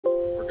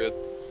good.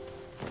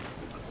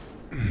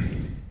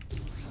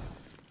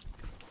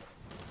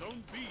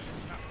 Zone B,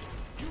 Captain.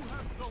 You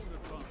have zone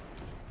advantage.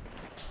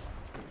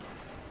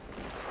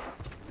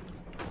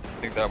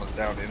 I think that was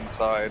down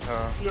inside,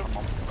 huh? Yep. I'm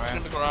on the way.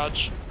 In the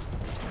garage.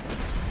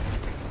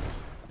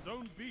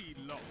 Zone B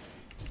lost.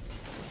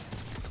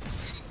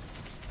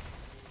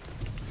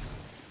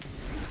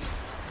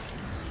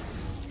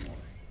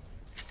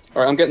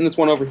 Alright, I'm getting this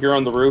one over here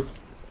on the roof.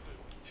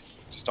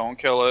 Just don't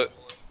kill it.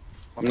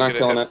 I'm not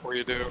killing it. Before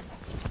you do.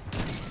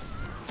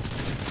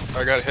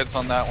 I got hits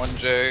on that one,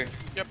 Jay.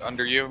 Yep,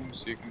 under you,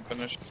 so you can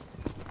finish.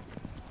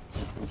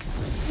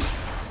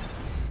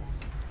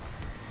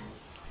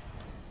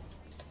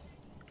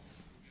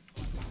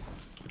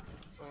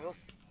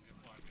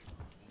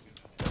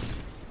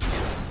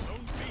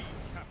 Zone B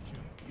captured.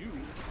 You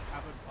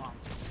have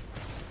advantage.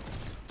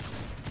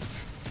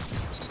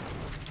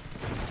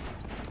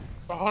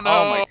 Oh no!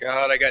 Oh my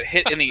god, I got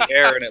hit in the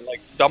air and it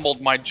like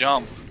stumbled my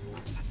jump.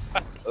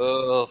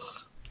 Ugh.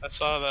 I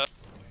saw that.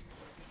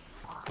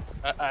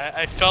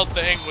 I felt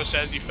the anguish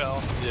as you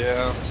fell.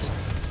 Yeah.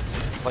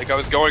 Like I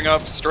was going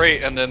up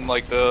straight and then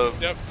like the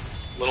Yep.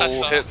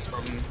 little hits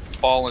from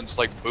falling just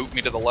like boot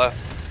me to the left.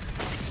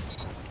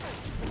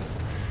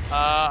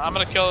 I'm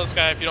gonna kill this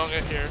guy if you don't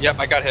get here. Yep,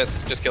 I got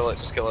hits. Just kill it.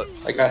 Just kill it.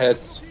 I got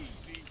hits.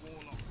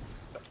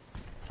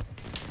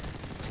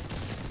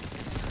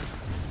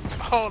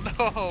 Oh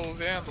no,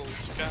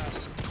 Vandals, God.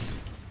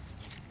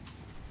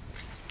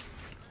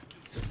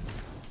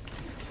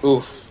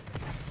 Oof.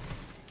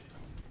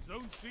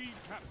 Zone C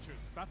captured.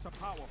 That's a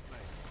power play.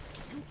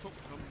 You took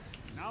them.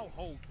 Now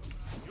hold them.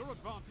 Your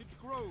advantage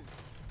grows.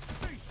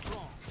 Stay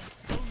strong.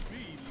 Zone B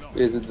lost.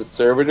 Is it the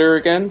servitor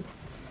again?